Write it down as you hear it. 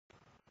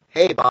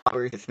Hey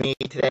Bobbers, it's me.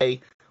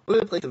 Today we're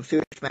gonna play some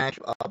Super Smash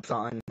Bros.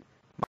 On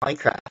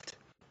Minecraft.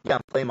 Yeah,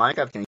 I'm playing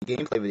Minecraft in a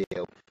gameplay video.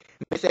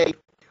 And they say,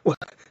 well,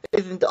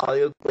 isn't the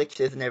audio glitch?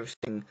 Isn't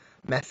everything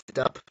messed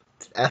up,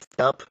 effed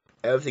up?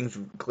 Everything's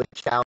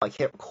glitched out. I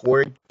can't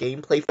record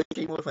gameplay footage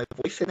anymore with my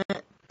voice in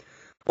it.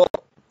 Well,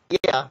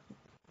 yeah,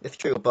 it's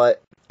true,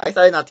 but I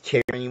decided not to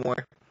care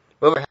anymore.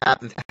 Whatever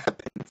happens,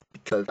 happens,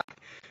 because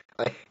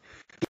I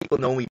people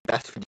know me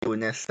best for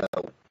doing this, so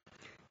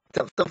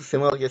something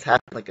similar just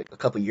happened like a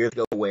couple years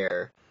ago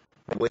where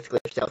my voice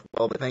glitched out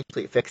well, but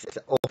eventually it fixed it.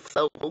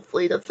 So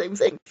hopefully it does the same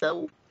thing.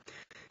 So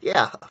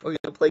yeah, we're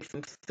gonna play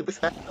some Super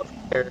Smash Bros.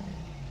 Where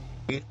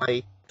I use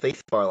my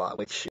space bar a lot,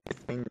 which is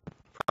the main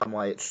problem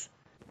why it's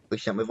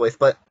glitched out my voice.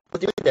 But we'll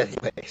do it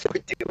anyway. So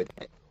we're doing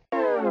it.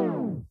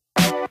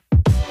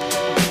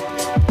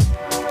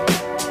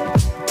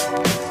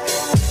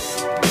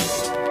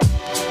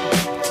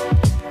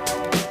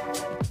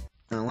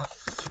 Now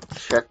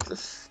let's check the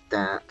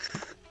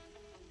stats.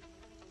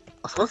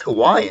 Oh, someone's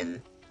Hawaiian.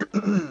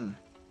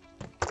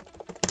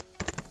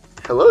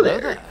 Hello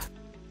there.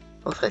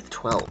 Looks like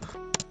 12.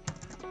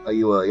 Are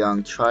you a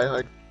young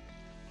tryhard?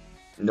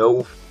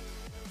 No.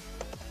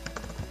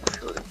 Let's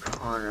go to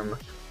Prime.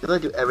 We're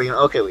gonna do every game.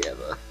 Okay, we have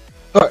a.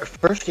 Alright,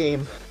 first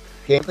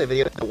gameplay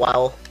video in a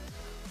while.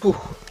 Whew.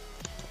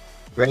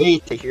 Ready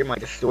to hear my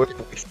distorted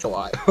voice a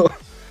lot.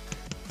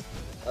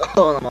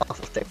 Oh, and I'm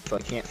also sick, so I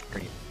can't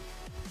scream.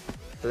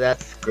 So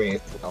that's great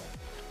as well.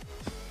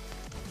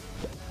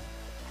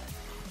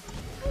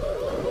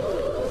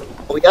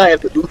 Oh yeah, I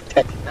have the move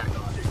text back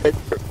on.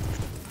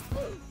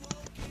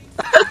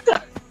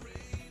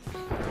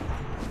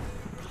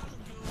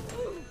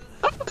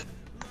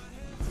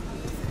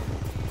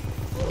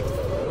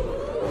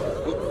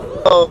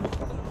 Oh.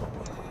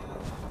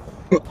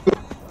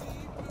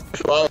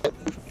 Well,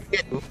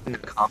 in the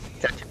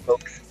comment section,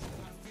 folks.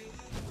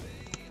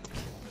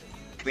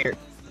 Come here.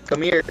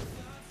 Come here.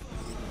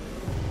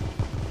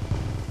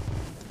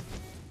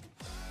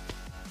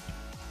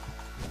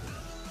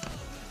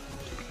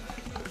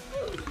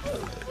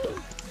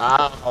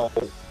 Ow.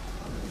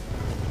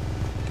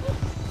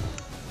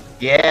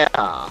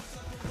 Yeah.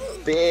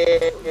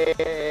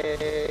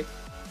 Big.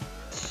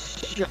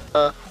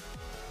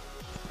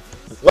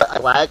 What? I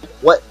lag?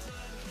 What?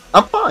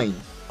 I'm fine.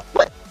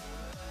 What?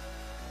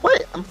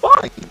 What? I'm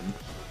fine.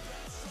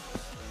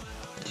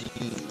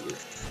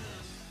 Jeez.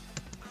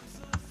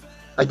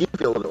 I do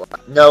feel a little bit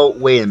lag. No,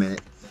 wait a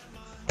minute.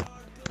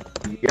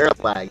 You're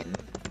lagging.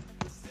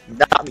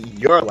 Not me,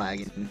 you're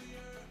lagging.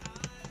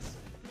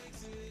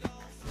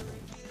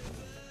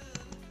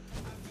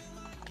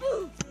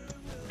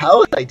 How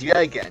would I do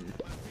that again?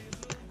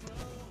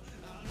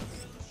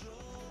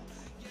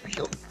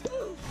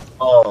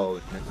 Oh,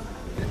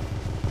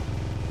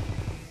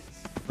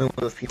 one of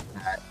those people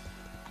that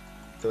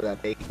throw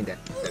that bacon down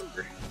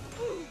there.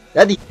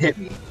 That didn't hit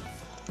me.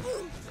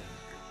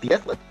 Yes,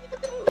 what?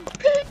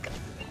 Pig!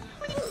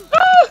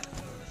 Ah!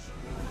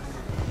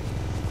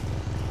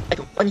 I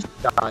can one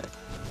shot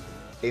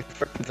a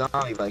freaking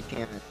zombie, but I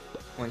can't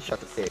one shot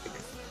the pig.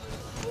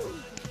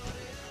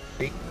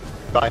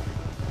 Bye.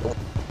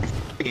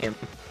 Game.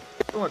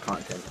 Get more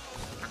content.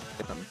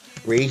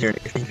 Rage or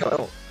anything.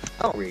 I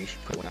don't rage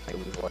when I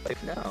lose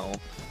life. No.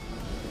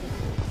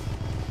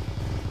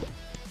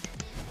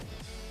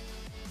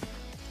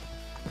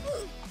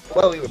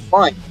 Well, we were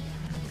fine.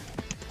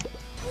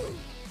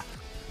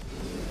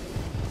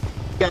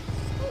 Yeah.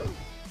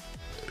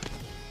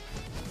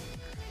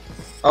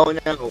 Oh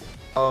no.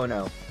 Oh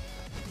no.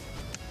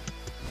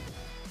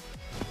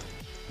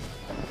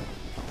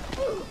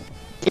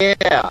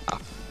 Yeah.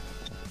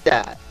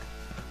 That.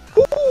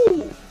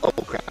 Woo! Oh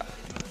crap.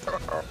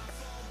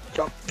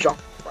 Jump, jump,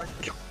 run,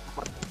 jump,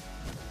 run.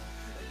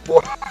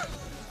 What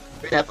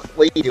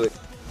are you doing?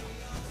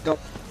 Don't,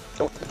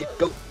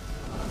 go.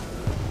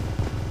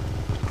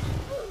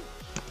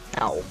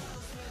 Ow.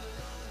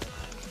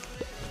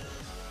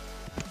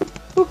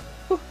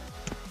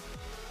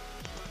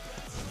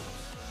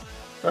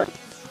 Run.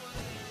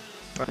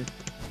 Run.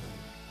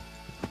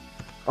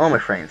 Oh, my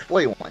frames.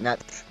 41.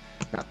 That's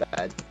not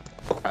bad.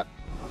 Oh, crap.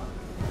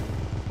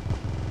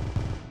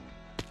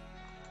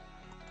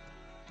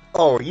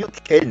 Oh, are you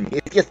kidding me?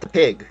 It's just a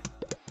pig.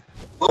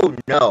 Oh,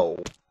 no.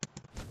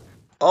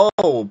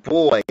 Oh,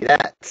 boy.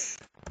 That's...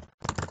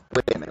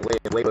 Wait a minute.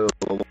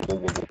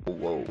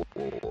 Whoa.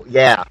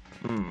 Yeah.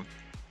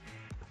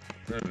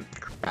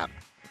 Crap.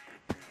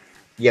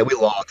 Yeah, we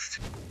lost.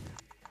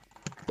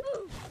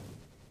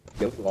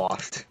 Yeah, we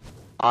lost.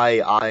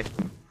 I'm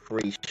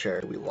pretty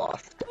sure we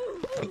lost.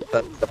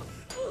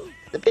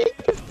 The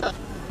biggest that,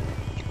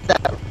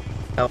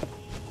 you know,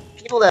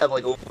 people that have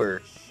like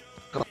over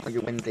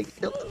 100 wins, they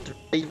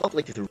develop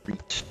like this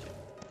reach.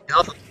 And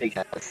also big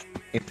has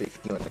infinite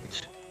skill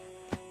damage.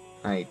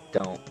 I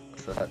don't,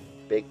 so that's a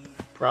big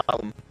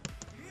problem.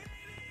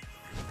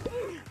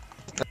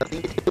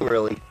 Nothing to do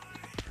really.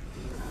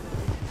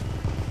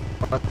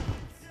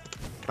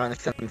 Trying to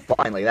send them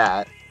flying like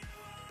that.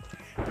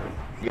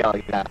 Yeah,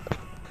 like that.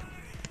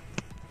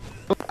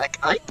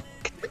 I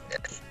can win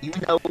this,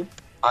 even though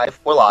I have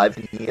 4 lives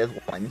and he has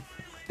 1.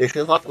 There's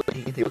still a possibility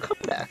he can do a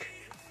comeback.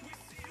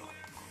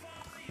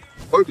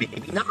 Or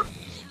maybe not.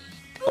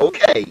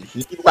 Okay,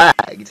 he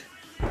lagged.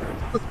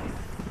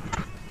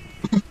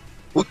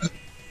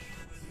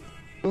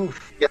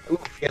 Oof, yeah,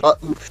 oof.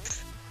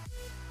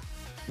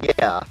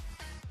 Yeah,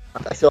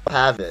 I still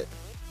have it.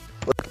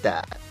 Look at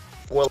that.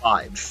 4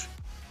 lives.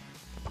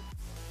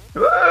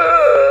 Look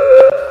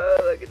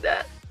at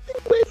that.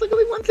 Wait, look at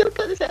me, 1 kill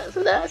cut his ass,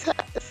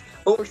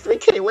 over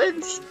 3k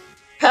wins.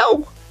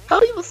 How? How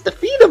are you supposed to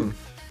defeat him?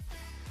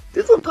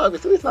 This one talking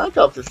to his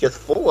knockoffs is just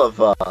full of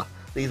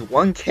these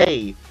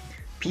 1k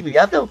people. You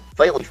have to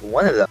fight at least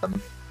one of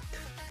them.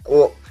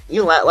 Well,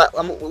 you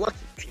look,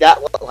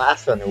 that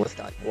last round there was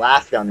not.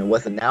 Last round there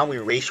wasn't. Now we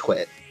rage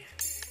quit.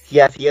 He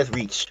has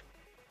reached.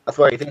 I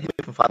swear, he's gonna hit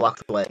me from 5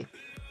 blocks away.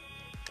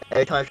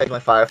 Every time I try to do my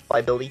Firefly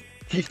ability,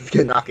 he's just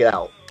gonna knock it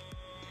out.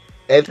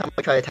 Every time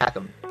I try to attack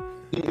him,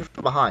 even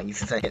from behind, he's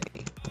just gonna hit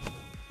me.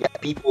 Yeah,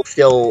 people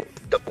still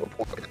don't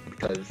report them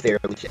because they're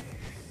legit.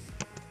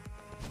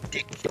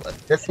 Ridiculous.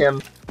 Just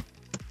him.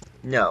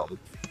 No.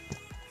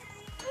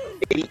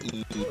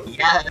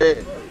 Yeah,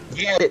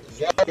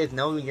 it is.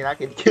 No, you're not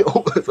getting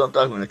killed. That's what I'm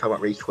talking when I talk about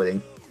rage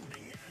quitting.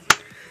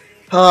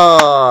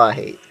 Oh, I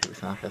hate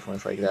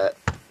ones like that.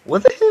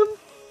 Was it him?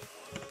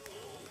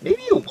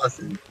 Maybe it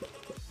wasn't.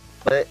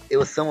 But it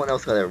was someone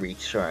else who got a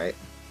reach, alright.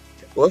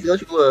 Well,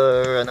 let's go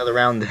to another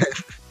round then.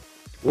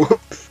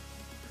 Whoops.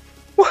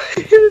 What?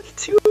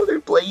 It's 2 other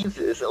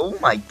blazes. Oh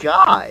my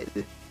god.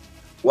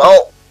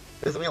 Well,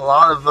 there's gonna be a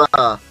lot of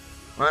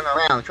running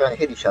around trying to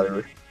hit each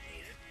other.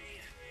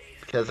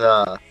 Because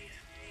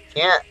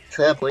can't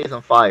set a blaze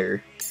on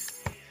fire.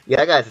 Yeah,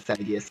 that guy's this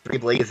idea. It's 3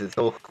 blazes.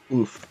 Oh,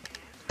 oof.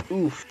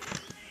 Oof.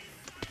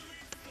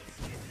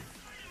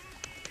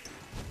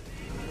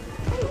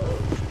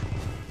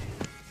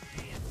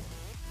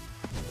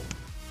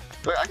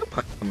 But I can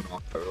punch someone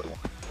off if I really want.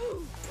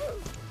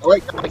 I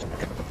like how many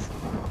kills.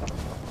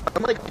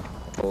 I'm like,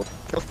 oh,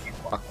 kills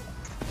can't block.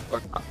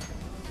 Or not.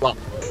 Block.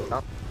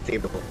 Not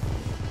savable.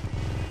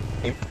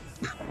 Aim.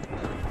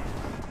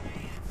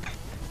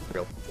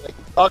 Real.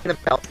 Like, talking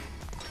about.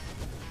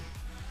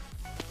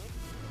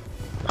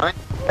 My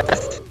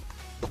best.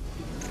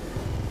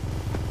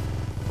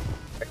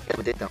 Yeah,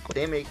 we did no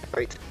damage,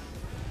 right?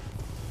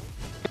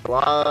 A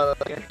lot of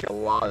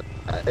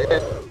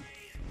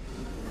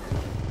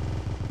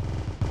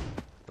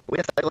we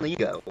have to cycle on the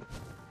ego.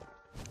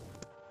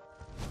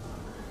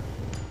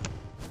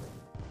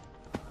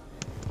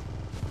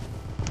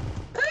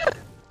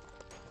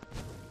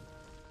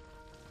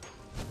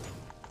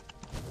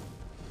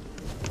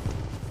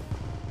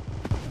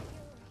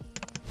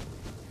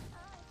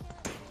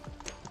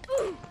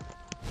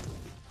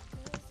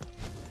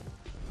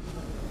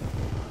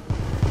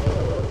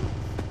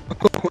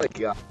 Oh my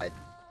god.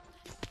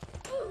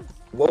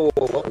 Whoa.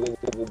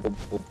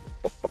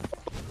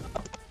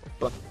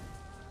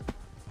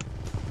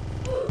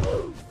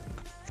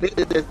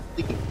 There's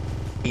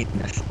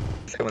weakness.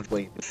 Everyone's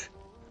blames.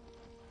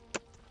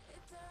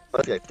 Oh,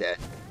 this guy's dead.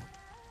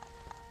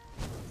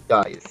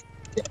 Guys.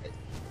 Dead.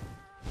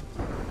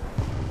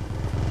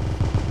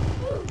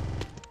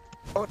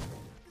 Oh,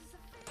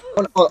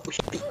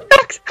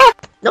 hacks!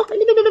 No,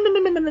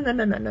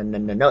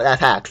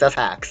 that's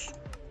hacks.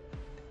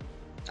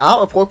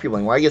 I'll report people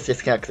anymore. I guess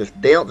disconnect because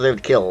they don't deserve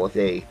to kill if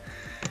they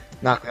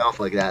knock me off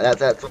like that.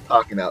 That's what I'm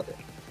talking about.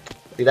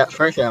 See, that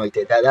first round we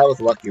did, that was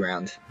a lucky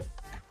round.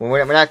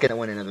 We're not gonna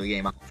win another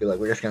game, I feel like.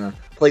 We're just gonna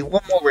play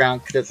one more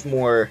round because it's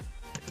more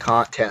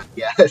content,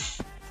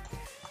 yes.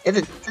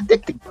 It's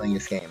addicting playing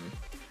this game.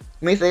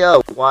 You may say,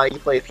 oh, why you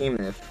play a team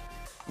if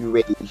you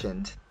rage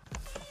and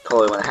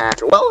totally want to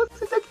hack? Well, it's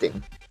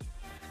addicting.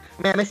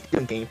 Man, I miss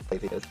doing gameplay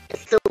videos.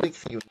 It's still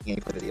weeks doing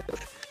gameplay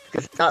videos.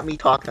 Because it's not me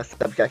talking on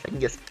subjects, I can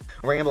just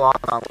ramble on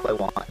what I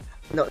want.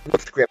 No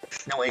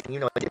scripts, no anything, you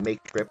know I didn't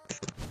make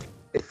scripts.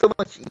 It's so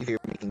much easier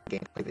making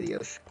gameplay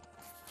videos.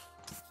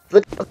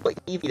 Look how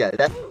easy that is.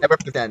 That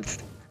represents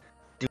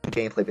doing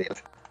gameplay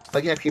videos. If I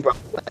can have people off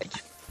the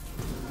ledge.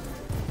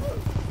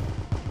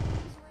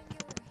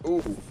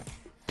 Ooh.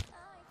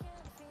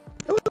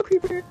 Hello,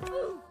 creeper!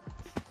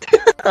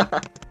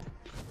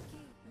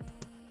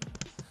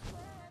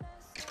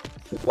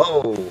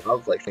 Whoa! I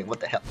was like saying, what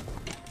the hell?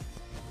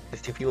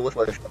 There's 2 people with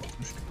weather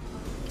stones.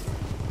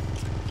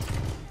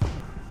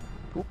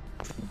 Ooh,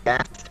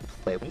 fast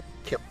play. We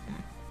kill him.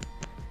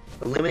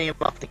 Eliminate him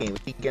off the game.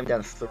 We can get him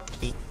down to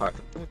 3 parts.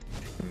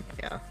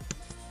 Yeah.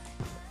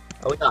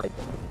 Oh, he died.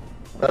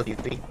 That was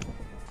easy.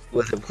 It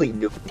was a complete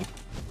noob.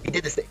 He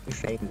did the same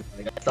thing.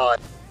 Like, I saw it.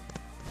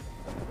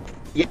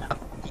 Yeah,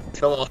 he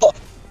fell off.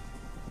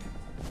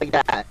 Like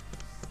that.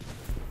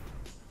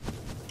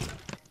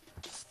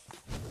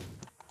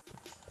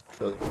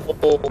 So, the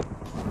pole.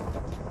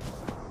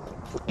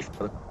 Please,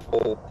 the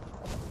pole.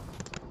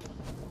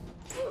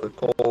 The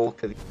pole,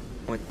 because he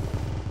went.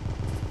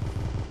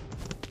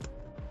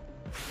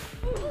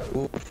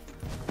 Oof.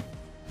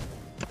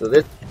 So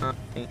this time,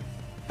 it's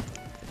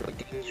really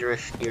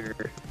dangerous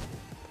here.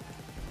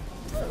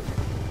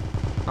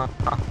 Stop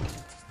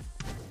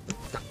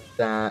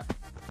that.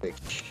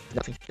 which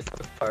nothing just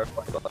so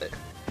powerful about it.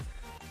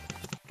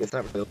 It's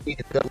not really,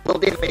 it's a little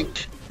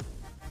damage.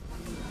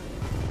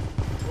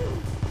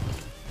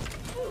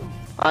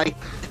 I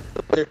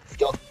other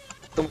skill.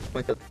 Don't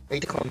point up. Ready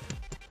to come.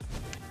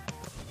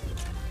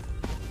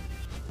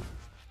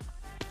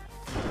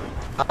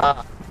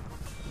 Ah.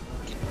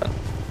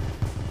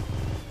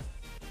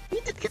 He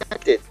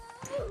disconnected.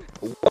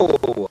 Whoa,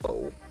 whoa,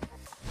 whoa.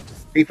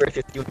 3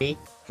 versus you and me.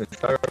 Let's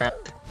start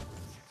around.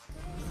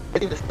 I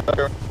think the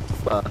starter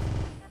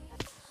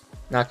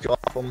knocked you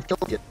off and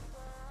killed you.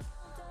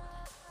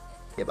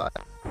 Yeah, but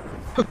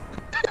I'm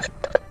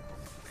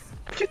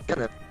just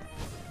gonna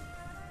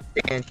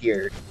stand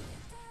here.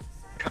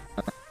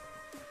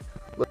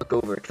 Look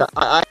over, cause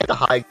I have the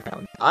high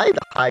ground. I have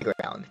the high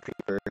ground,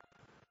 creeper.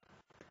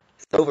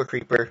 Silver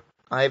creeper.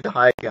 I have the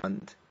high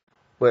ground.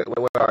 Where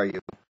are you?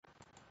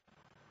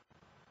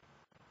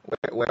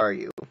 Where are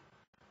you?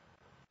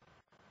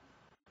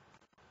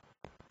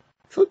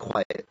 It's so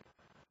quiet.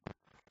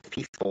 It's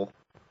peaceful.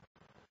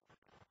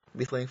 I'm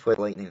just waiting for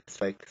the lightning to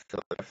strike, so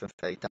since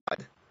I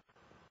died.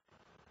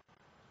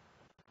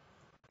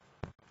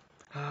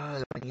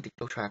 I need to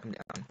go track him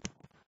down.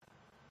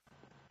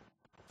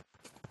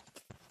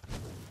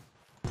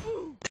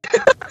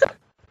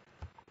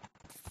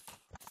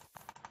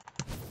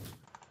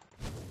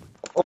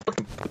 Oh, I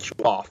can punch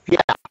you off.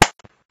 Yeah,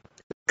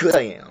 good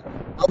I am.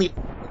 I'll need.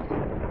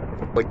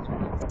 Wait.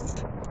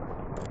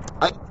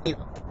 I need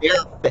a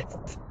bare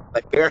fist,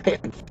 my bare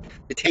hands,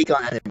 to take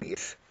on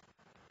enemies.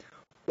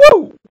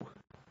 Woo!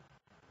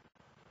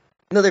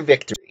 Another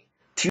victory.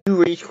 2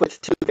 rage quits,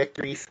 2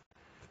 victories.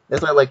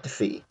 That's what I like to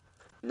see.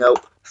 No,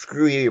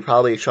 screw you, you're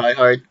probably a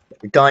tryhard.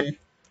 You're done.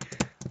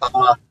 If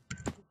you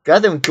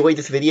guys have enjoyed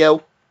this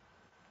video,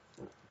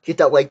 hit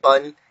that like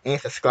button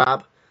and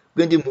subscribe.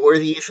 We're gonna do more of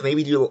these,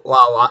 maybe do a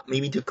lot,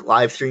 maybe do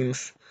live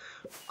streams.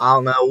 I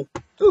don't know.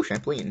 Ooh,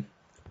 trampoline.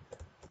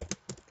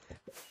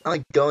 I'm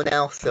gonna go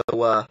now, so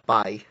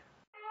bye.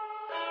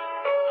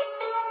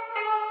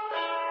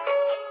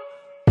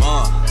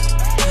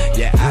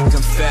 Yeah, I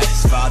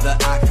confess, Father,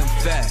 I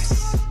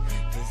confess,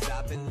 'cause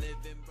I've been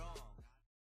living